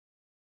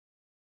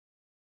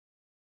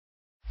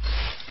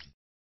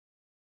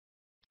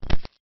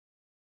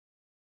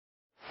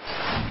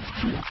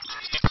Straight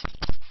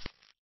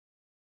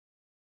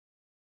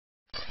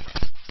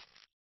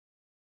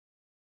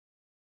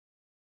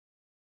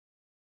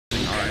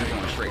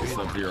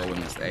Sub-Zero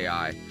in this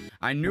AI.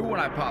 I knew when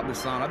I popped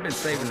this on, I've been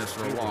saving this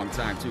for a long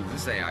time too.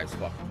 This AI is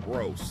fucking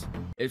gross.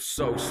 It's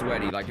so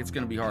sweaty, like it's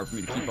gonna be hard for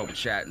me to keep up with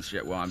chat and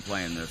shit while I'm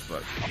playing this,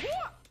 but.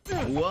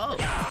 Whoa!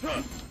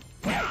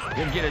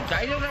 We'll get it.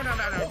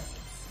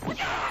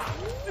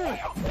 No.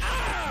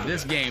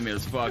 This game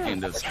is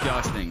fucking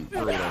disgusting,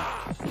 brutal.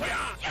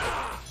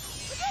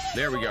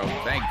 There we go.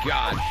 Thank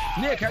God.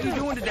 Nick, how you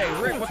doing today?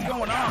 Rick, what's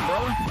going on,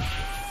 brother?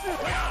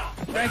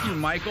 Thank you,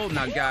 Michael.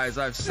 Now, guys,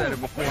 I've said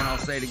it before and I'll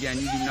say it again.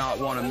 You do not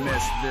want to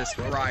miss this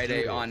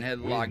Friday on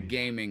Headlocked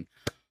Gaming.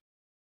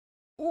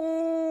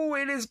 Ooh,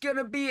 it is going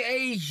to be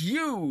a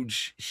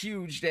huge,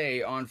 huge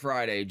day on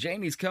Friday.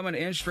 Jamie's coming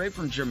in straight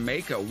from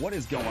Jamaica. What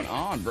is going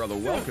on, brother?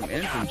 Welcome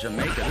in from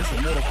Jamaica. This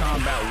is Mortal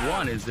Kombat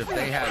 1 as if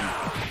they had...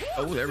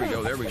 Oh, there we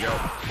go. There we go.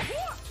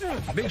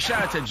 Big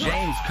shout out to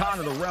James, Khan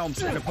of the Realm,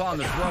 sitting upon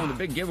the throne. The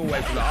big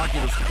giveaway for the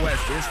Oculus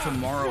Quest is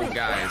tomorrow,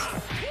 guys.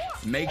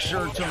 Make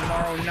sure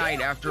tomorrow night,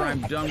 after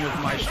I'm done with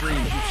my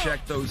streams, you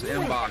check those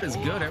inboxes. It's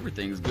good.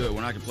 Everything's good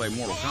when I can play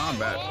Mortal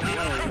Kombat.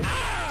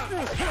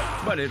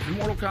 But if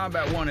Mortal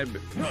Kombat 1,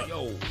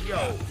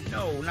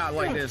 no, not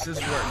like this. This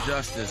is where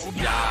justice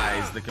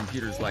dies. The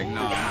computer's like,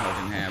 no, I'm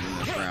hugging hands in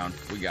this round.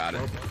 We got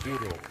it.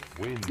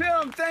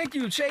 Tim, thank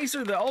you.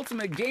 Chaser, the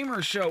Ultimate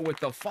Gamer Show with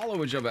the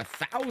followage of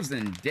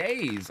 1,000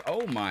 days.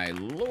 Oh my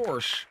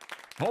lorsh.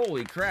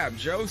 Holy crap,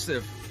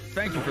 Joseph.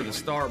 Thank you for the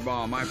star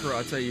bomb.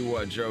 I'll tell you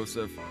what,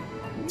 Joseph.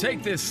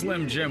 Take this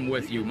Slim Jim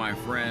with you, my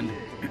friend.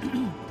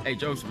 Hey,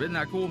 Joseph, isn't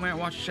that cool, man?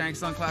 Watch Shang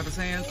Tsung clap his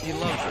hands. He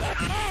loves it.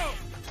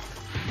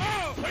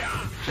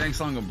 Shang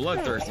Tsung a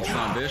bloodthirsty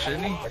son bitch,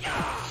 isn't he?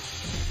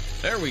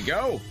 There we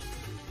go.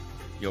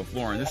 Yo,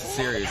 Florin, this is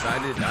serious.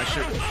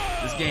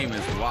 This game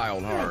is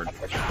wild hard.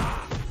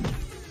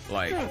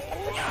 Like.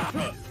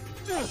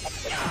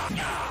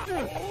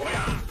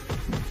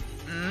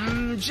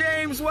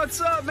 James, what's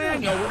up,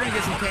 man? Yo, we're gonna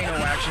get some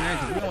Kano action in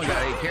because we only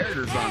got 8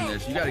 characters on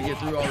this. You gotta get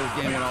through all this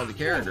game with all the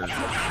characters.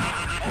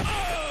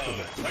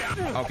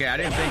 Okay, I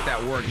didn't think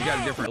that worked. You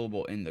got a different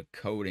available in the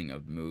coding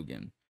of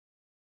Mugen.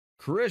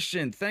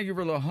 Christian, thank you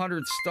for the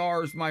 100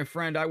 stars, my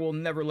friend. I will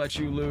never let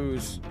you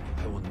lose.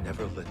 I will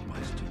never let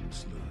my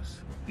students lose.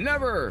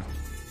 Never!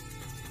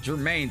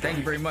 Jermaine, thank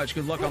you very much.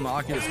 Good luck on the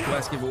Oculus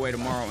Quest giveaway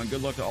tomorrow, and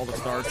good luck to all the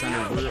Star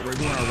Centers. We're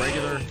doing our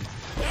regular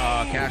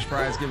cash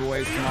prize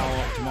giveaways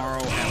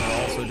tomorrow, and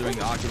we're also doing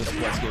the Oculus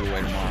Quest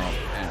giveaway tomorrow,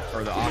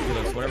 or the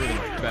Oculus, whatever the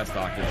best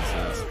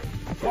Oculus is.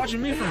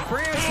 Watching me from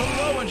France,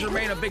 hello, and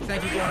Jermaine, a big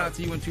thank you going out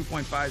to you in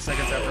 2.5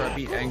 seconds after I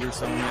beat Angry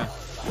Sonia.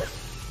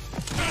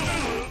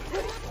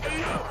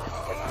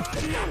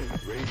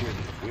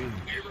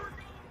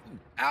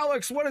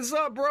 Alex, what is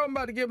up, bro? I'm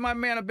about to give my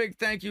man a big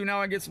thank you.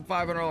 Now I get some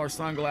 $500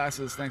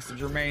 sunglasses thanks to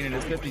Jermaine and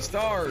his 50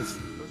 stars.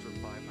 Those were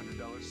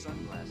 $500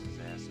 sunglasses,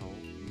 asshole.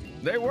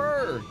 They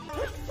were.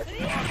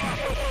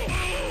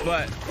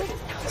 But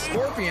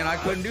Scorpion, I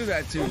couldn't do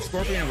that to.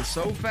 Scorpion was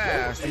so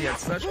fast. He had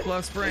such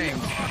plus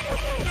frames.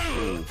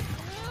 Ooh.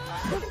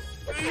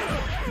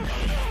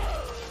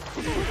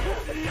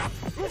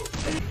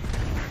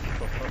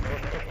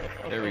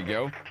 There we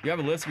go. You have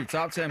a list of your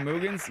top 10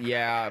 Mugens?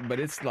 Yeah, but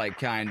it's like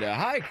kinda.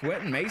 Hi,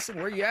 Quentin Mason.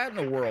 Where you at in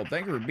the world?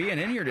 Thank you for being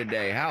in here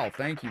today. Hal,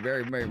 thank you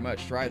very, very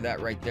much. Try that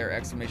right there.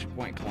 Exclamation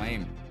point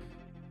claim.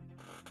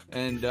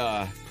 And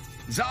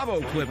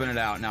Zavo clipping it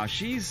out. Now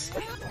she's...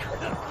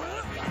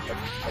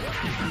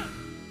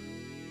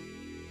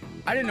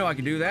 I didn't know I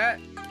could do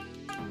that.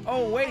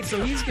 Oh, wait,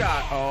 so he's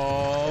got...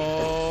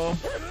 Oh...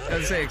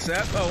 Doesn't say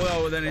accept? Oh,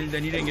 well, then you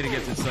didn't get a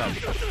gifted sub.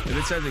 If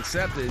it says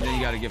accepted, then you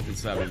got a gifted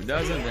sub. If it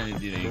doesn't, then you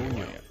didn't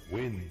get it.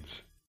 Wins.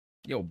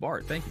 Yo,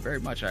 Bart, thank you very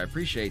much. I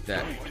appreciate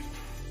that.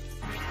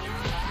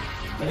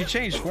 You can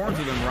change forms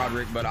with him,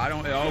 Roderick, but I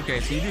don't... Okay,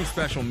 so you do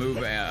special move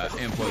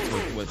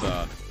inputs with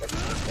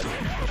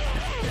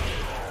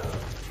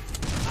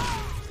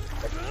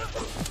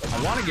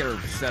I want to get her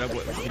set up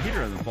with... The computer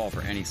doesn't fall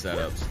for any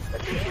setups.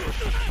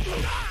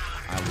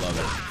 I love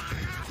it.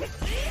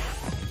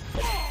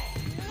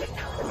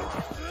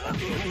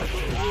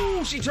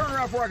 Ooh, she turned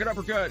around before I could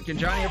uppercut. Can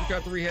Johnny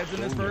uppercut 3 heads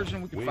in this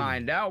version? We can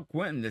find out.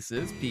 Quentin, this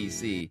is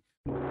PC.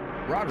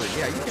 Roderick,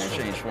 yeah, you can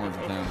change forms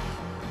with him.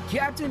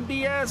 Captain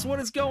BS, what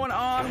is going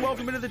on?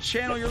 Welcome into the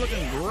channel. You're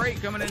looking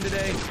great coming in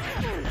today.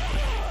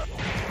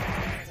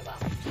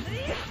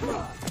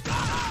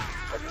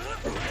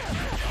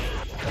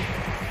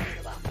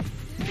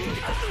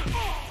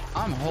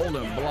 I'm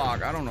holding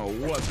block. I don't know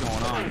what's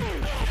going on.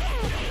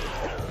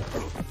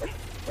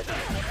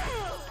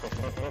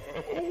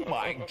 Oh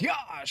my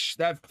gosh.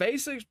 That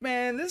face,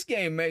 man, this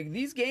game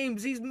these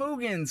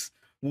Mugens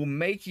will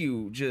make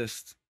you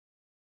just...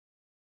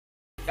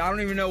 I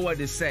don't even know what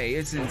to say.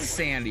 It's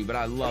insanity, but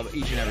I love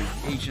each and every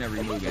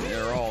Mugen.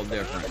 They're all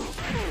different.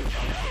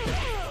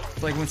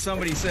 It's like when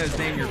somebody says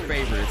name your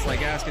favorite. It's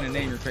like asking to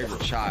name your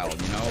favorite child,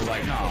 you know?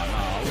 Like, no,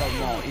 I love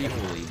them all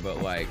equally,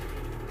 but like,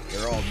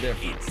 They're all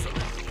different.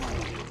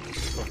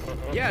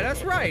 Yeah,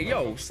 that's right.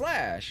 Yo,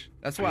 Slash.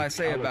 That's why I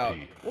say about...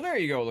 Well, there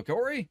you go,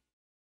 LaCory.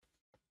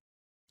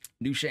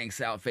 New Shank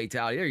South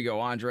Fatality. There you go,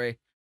 Andre.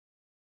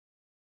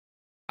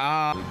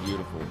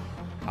 Beautiful.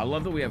 I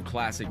love that we have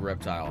Classic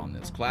Reptile on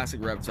this.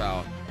 Classic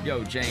Reptile.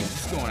 Yo, James,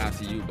 this is going out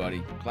to you,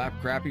 buddy.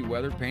 Crappy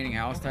weather, painting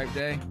house type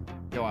day.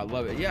 Yo, I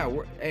love it. Yeah,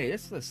 hey,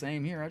 it's the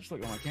same here. I just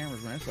looked at my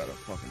cameras, man. It's about a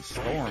fucking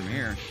storm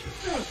here.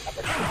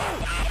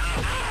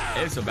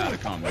 It's about to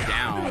come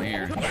down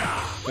here.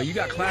 But you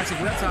got Classic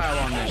Reptile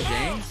on this,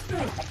 James.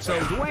 So,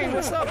 Dwayne,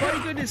 what's up, buddy?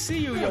 Good to see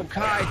you. Yo,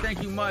 Kai,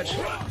 thank you much.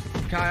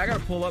 Kai, I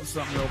gotta pull up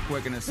something real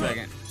quick in a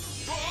second.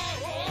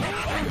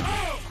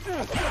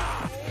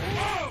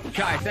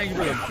 Kai, thank you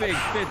for the big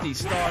 50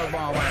 star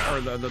bomb,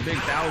 or the big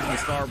 1,000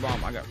 star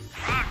bomb. I got...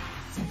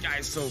 This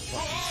guy's so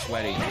fucking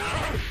sweaty.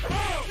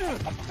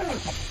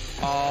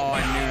 Oh,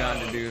 I knew not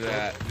to do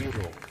that.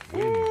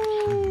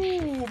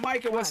 Ooh,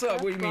 Micah, what's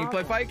up? What do you mean?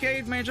 Play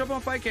Fightcade? Man, jump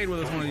on Fightcade with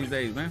us one of these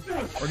days, man.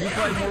 Or do you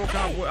play Mortal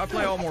Kombat? I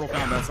play all Mortal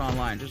Kombat's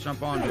online. Just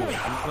jump on to it.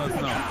 Just let us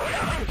know.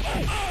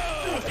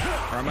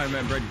 Or I might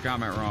have read your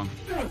comment wrong.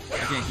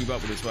 I can't keep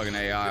up with this fucking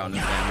AI on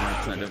this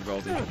damn 100%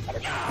 difficulty.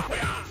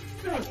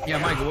 Yeah,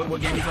 Michael, what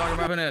game you talking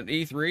about at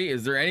E3?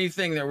 Is there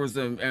anything that was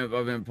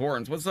of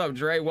importance? What's up,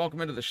 Dre?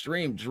 Welcome into the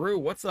stream. Drew,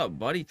 what's up,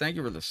 buddy? Thank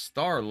you for the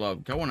star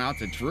love. Going out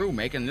to Drew,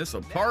 making this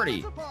a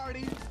party.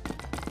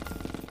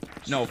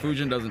 No,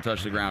 Fujin doesn't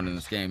touch the ground in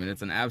this game, and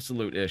it's an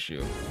absolute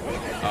issue.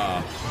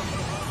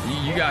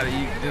 You gotta,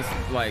 just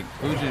like,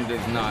 Fujin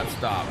does not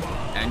stop.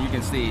 And you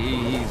can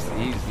see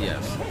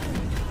yes.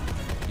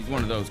 He's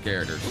one of those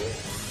characters.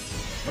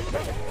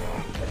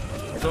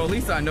 So at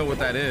least I know what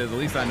that is. At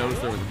least I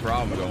noticed there was a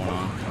problem going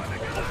on.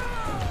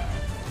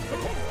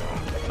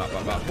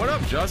 What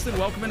up, Justin?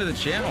 Welcome into the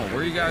channel.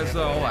 Where are you guys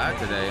all at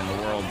today in the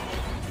world?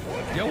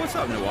 Yo, what's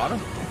up, Nuada?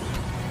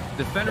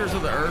 Defenders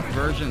of the Earth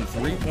version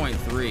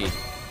 3.3.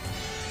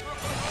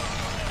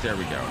 There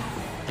we go.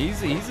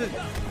 He's a...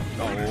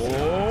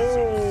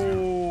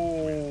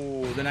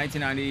 Oh! The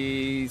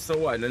 1990... So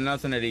what?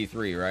 Nothing at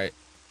E3, right?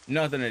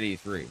 Nothing at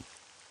E3.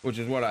 Which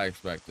is what I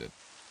expected.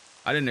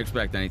 I didn't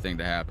expect anything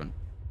to happen.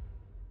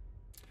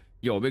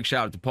 Yo, a big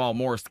shout out to Paul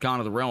Morris, the Khan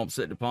of the Realm,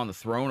 sitting upon the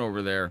throne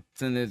over there.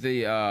 It's in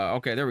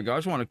okay, there we go. I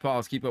just want to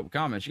pause, keep up with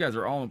comments. You guys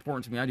are all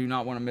important to me. I do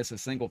not want to miss a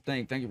single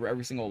thing. Thank you for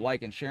every single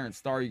like and share and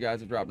star you guys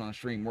have dropped on the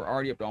stream. We're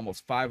already up to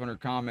almost 500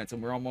 comments,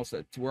 and we're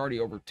already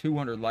over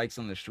 200 likes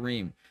on the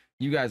stream.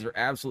 You guys are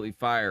absolutely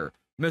fire.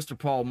 Mr.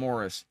 Paul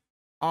Morris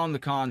on the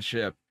con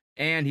ship,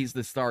 and he's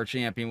the star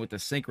champion with the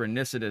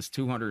synchronicitous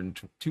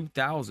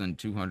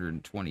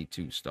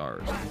 2,222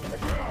 stars.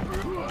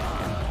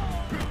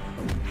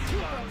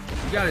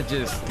 You gotta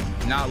just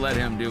not let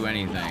him do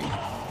anything.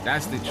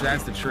 That's the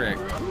trick,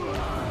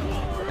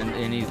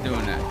 and he's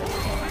doing that.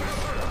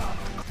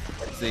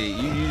 See,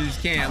 you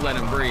just can't let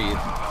him breathe.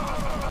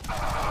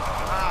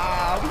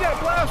 We got a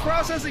blast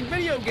processing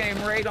video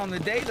game raid on the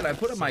day that I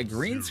put up my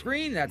green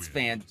screen. That's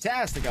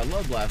fantastic. I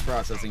love blast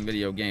processing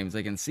video games.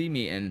 They can see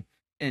me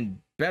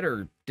in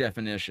better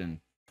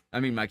definition. I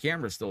mean, my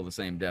camera's still the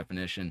same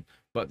definition,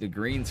 but the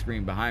green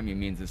screen behind me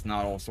means it's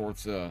not all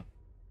sorts of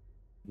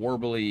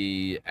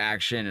warbly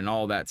action and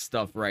all that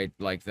stuff right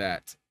like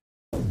that.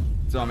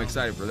 So I'm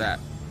excited for that.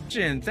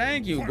 Jin,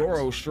 thank you.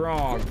 Goro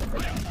strong.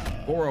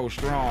 Goro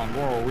strong.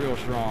 Goro real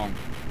strong.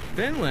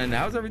 Finland,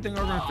 how's everything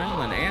over in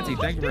Finland? Auntie,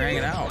 thank you for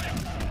hanging out.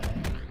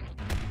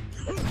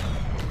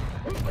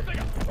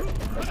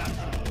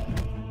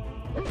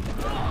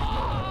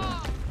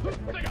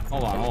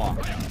 Hold on.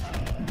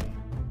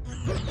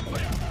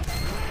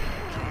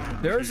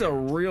 There's a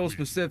real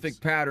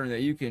specific pattern that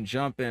you can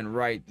jump in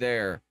right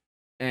there.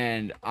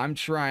 And I'm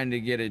trying to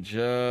get it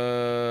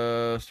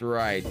just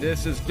right.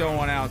 This is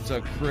going out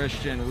to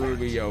Christian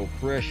Rubio.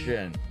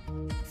 Christian,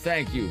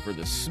 thank you for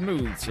the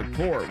smooth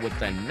support with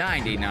the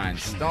 99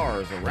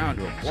 stars. A round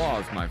of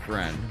applause, my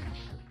friend.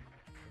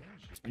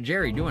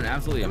 Jerry doing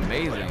absolutely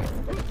amazing.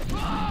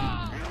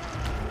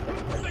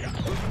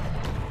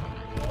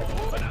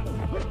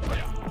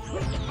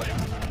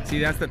 See,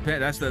 that's the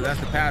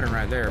pattern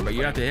right there. But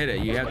you have to hit it.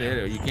 You have to hit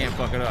it. You can't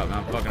fuck it up.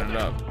 I'm fucking it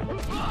up.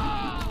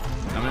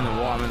 I'm in the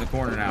wall. I'm in the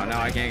corner now.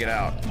 Now I can't get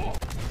out.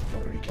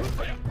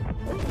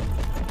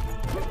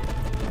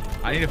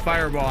 I need a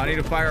fireball. I need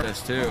to fire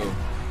this too.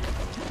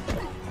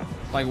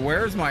 Like,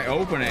 where's my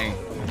opening?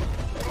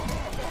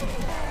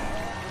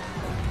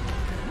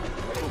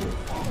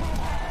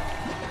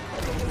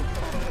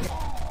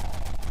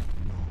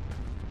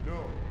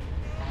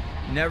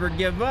 Never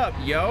give up,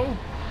 yo.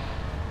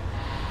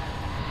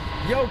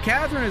 Yo,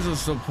 Catherine is a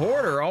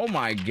supporter. Oh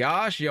my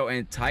gosh, yo.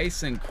 And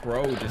Tyson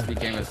Crow just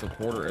became a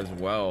supporter as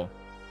well.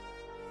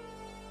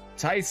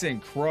 Tyson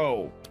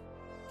Crow,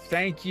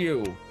 thank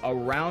you. A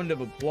round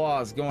of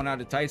applause going out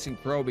to Tyson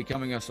Crow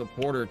becoming a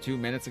supporter 2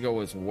 minutes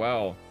ago as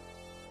well.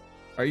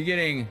 Are you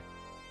getting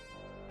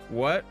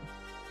what?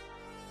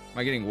 Am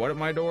I getting what at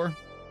my door?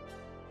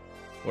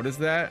 What is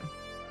that?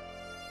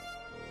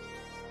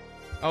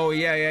 Oh,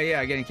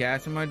 yeah. Getting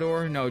cats in my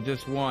door? No,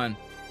 just one.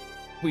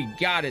 We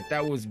got it.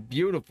 That was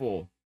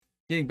beautiful.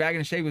 getting back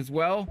into shape as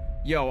well.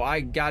 Yo,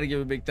 I gotta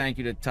give a big thank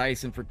you to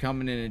Tyson for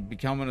coming in and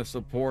becoming a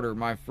supporter.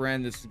 My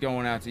friend, this is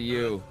going out to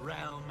you.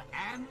 Realm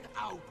and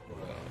outworld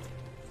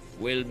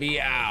will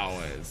be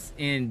ours.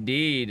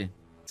 Indeed.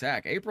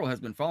 Attack. April has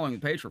been following the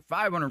page for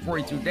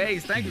 542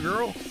 days. Thank you,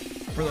 girl,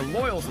 for the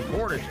loyal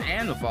supporters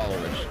and the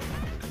followers.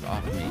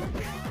 Off me.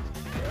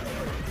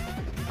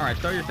 All right,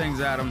 throw your things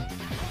at him.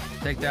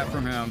 Take that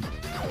from him.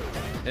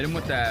 Hit him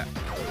with that.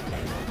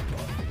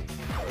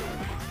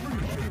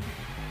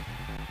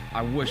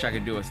 I wish I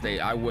could do a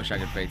stage. I wish I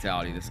could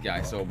fatality this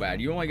guy so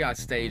bad. You only got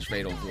stage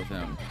fatals with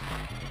him.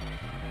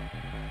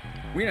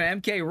 We know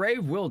MK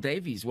Rave, Will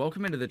Davies.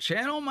 Welcome into the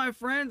channel, my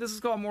friend. This is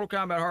called Mortal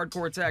Kombat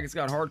Hardcore Attack. It's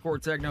got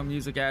hardcore techno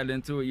music added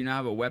into it. You now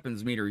have a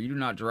weapons meter. You do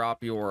not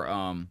drop your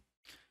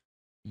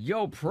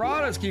Yo,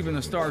 Prada's keeping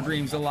the Star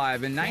Dreams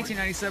alive. In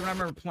 1997, I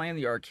remember playing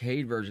the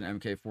arcade version of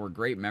MK4.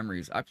 Great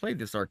memories. I played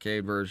this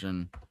arcade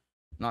version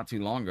not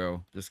too long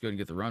ago. Just couldn't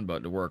get the run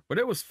button to work, but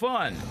it was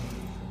fun.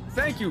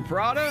 Thank you,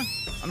 Prada.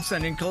 I'm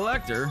sending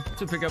Collector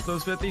to pick up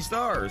those 50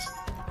 stars.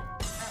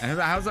 And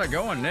how's that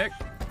going, Nick?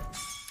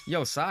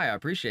 Yo, Sai, I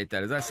appreciate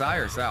that. Is that Sai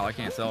or Sal? I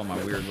can't tell on my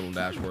weird little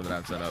dashboard that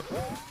I've set up.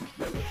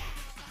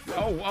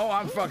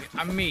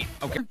 I'm meat.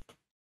 Okay.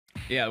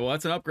 Yeah, well,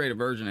 that's an upgraded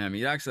version of him.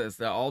 He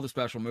accesses all the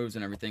special moves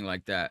and everything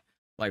like that,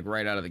 like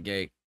right out of the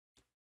gate.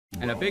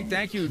 And a big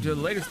thank you to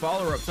the latest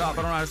follower up top. I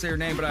don't know how to say your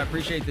name, but I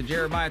appreciate the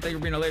Jeremiah. Thank you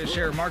for being our latest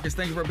share. Marcus,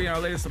 thank you for being our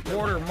latest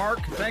supporter. Mark,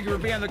 thank you for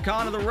being the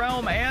Con of the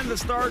Realm and the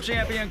Star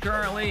Champion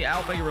currently.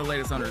 Al, thank you for the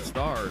latest 100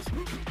 stars.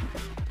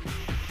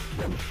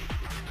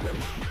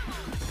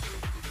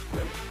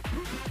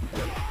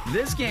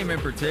 This game in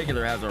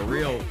particular has a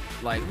real,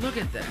 like, look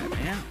at that,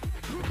 man.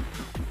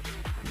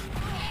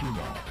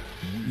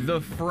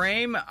 The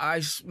frame,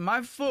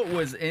 my foot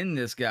was in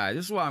this guy.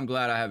 This is why I'm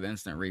glad I have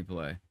instant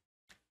replay.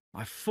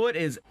 My foot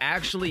is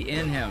actually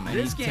in him. And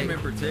this game in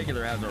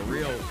particular has a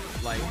real,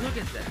 like, look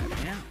at that,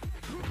 man.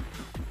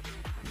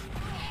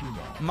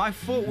 My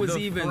foot was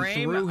even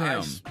through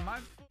him.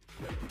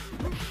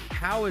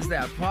 How is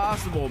that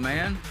possible,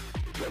 man?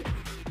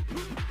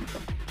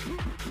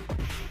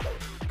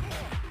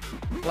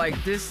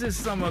 Like, this is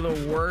some of the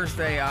worst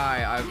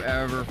AI I've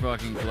ever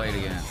fucking played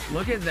against.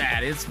 Look at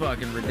that. It's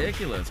fucking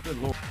ridiculous. Good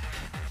lord.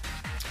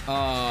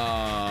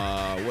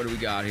 What do we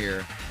got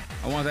here?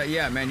 I want that.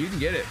 Yeah, man, you can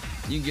get it.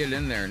 You can get it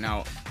in there.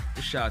 Now,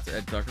 just shout out to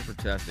Ed Tucker for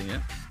testing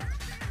it.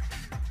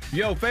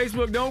 Yo,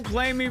 Facebook, don't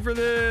claim me for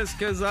this,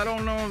 because I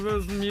don't know if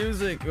it's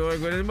music.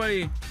 Like,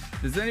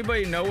 does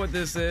anybody know what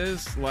this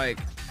is? Like,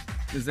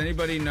 does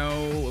anybody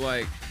know,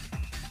 like,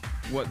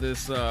 what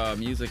this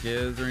music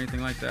is or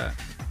anything like that?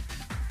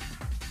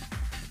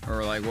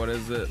 Or like, what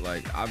is it?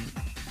 Like,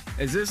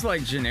 is this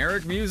like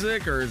generic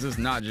music or is this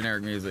not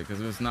generic music?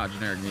 Because if it's not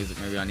generic music,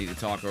 maybe I need to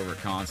talk over it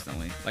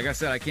constantly. Like I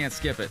said, I can't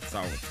skip it,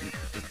 so it's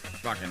just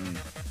fucking.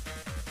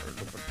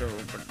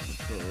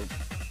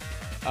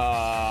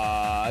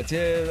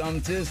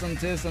 I'm tis.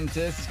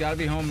 It's gotta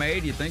be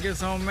homemade. You think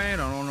it's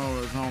homemade? I don't know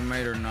if it's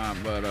homemade or not,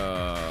 but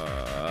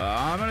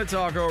I'm gonna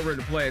talk over it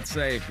to play it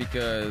safe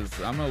because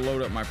I'm gonna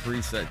load up my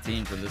preset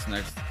team for this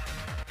next.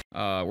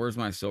 Where's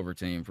my silver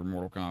team for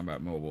Mortal Kombat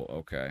Mobile?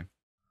 Okay.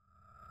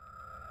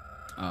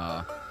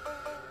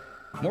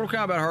 Mortal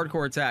Kombat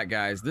Hardcore Attack,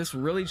 guys. This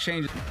really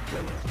changes.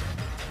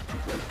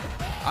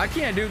 I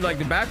can't do, like,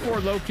 the back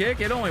forward low kick.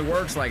 It only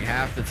works like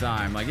half the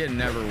time. Like, it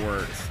never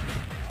works.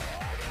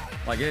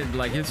 Like,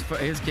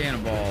 his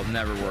cannonball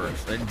never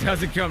works. It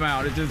doesn't come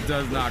out. It just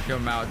does not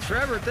come out.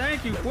 Trevor,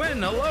 thank you.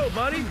 Quentin, hello,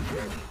 buddy.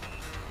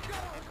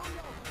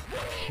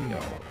 Yo.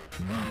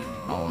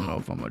 I don't know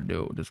if I'm gonna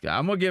do it with this guy.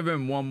 I'm gonna give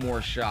him one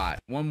more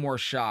shot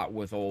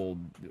with old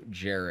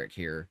Jarek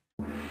here.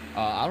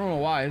 I don't know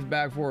why his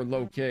back forward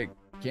low kick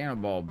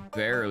cannonball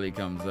barely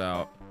comes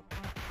out.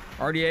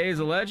 RDA is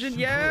a legend.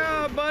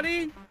 Yeah,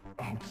 buddy.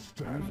 That's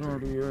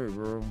RDA,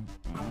 bro.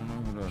 I don't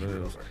know who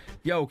that is.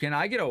 Yo, can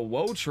I get a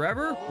whoa,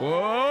 Trevor?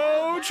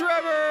 Whoa,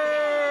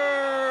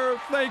 Trevor!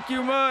 Thank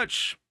you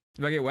much.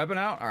 Do I get weapon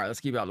out? All right, let's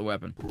keep out the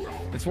weapon.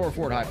 It's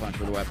forward high punch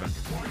for the weapon.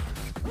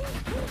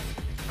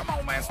 Come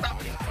on, man,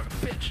 stop being a fucking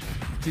bitch.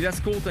 See, that's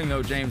the cool thing,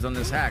 though, James, on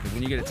this hack, is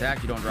when you get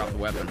attacked, you don't drop the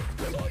weapon.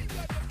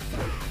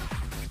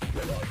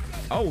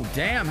 Oh,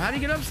 damn, how do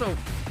you get up so...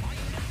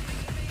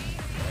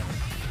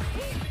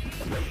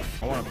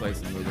 I want to play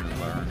some moving and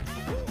learn.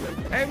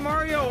 Hey,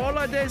 Mario,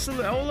 hola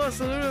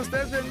saludos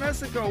desde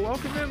Mexico.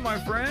 Welcome in, my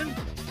friend.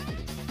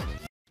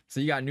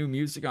 So you got new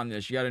music on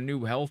this. You got a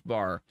new health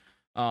bar.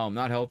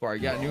 Not health bar.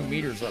 You got new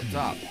meters up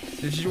top.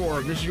 This is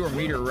your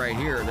meter right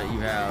here that you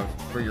have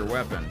for your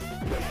weapon.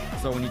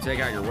 So when you take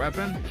out your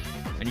weapon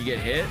and you get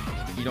hit,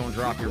 you don't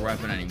drop your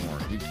weapon anymore.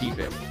 You keep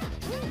it.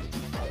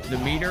 The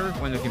meter,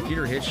 when the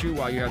computer hits you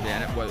while you have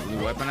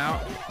the weapon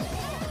out.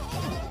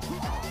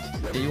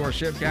 Yeah, you are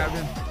ship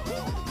captain.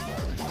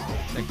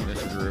 Thank you,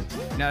 Mr. Drew.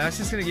 Now that's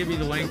just gonna give you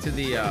the link to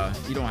the.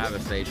 You don't have a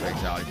stage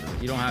fatality for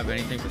this. You don't have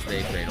anything for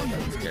stage fatal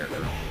for this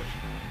character.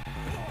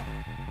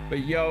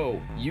 But yo,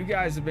 you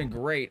guys have been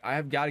great. I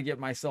have got to get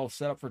myself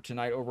set up for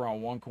tonight over on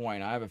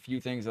OneCoin. I have a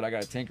few things that I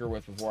got to tinker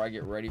with before I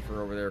get ready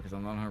for over there because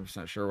I'm not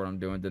 100% sure what I'm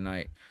doing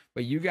tonight.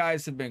 But you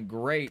guys have been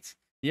great.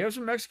 You guys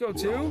from Mexico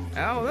too?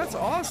 Oh, that's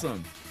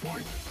awesome.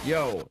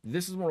 Yo,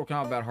 this is Mortal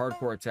Kombat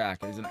Hardcore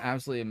Attack. It is an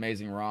absolutely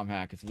amazing ROM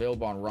hack. It's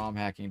available on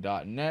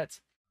romhacking.net.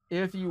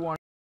 If you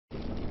want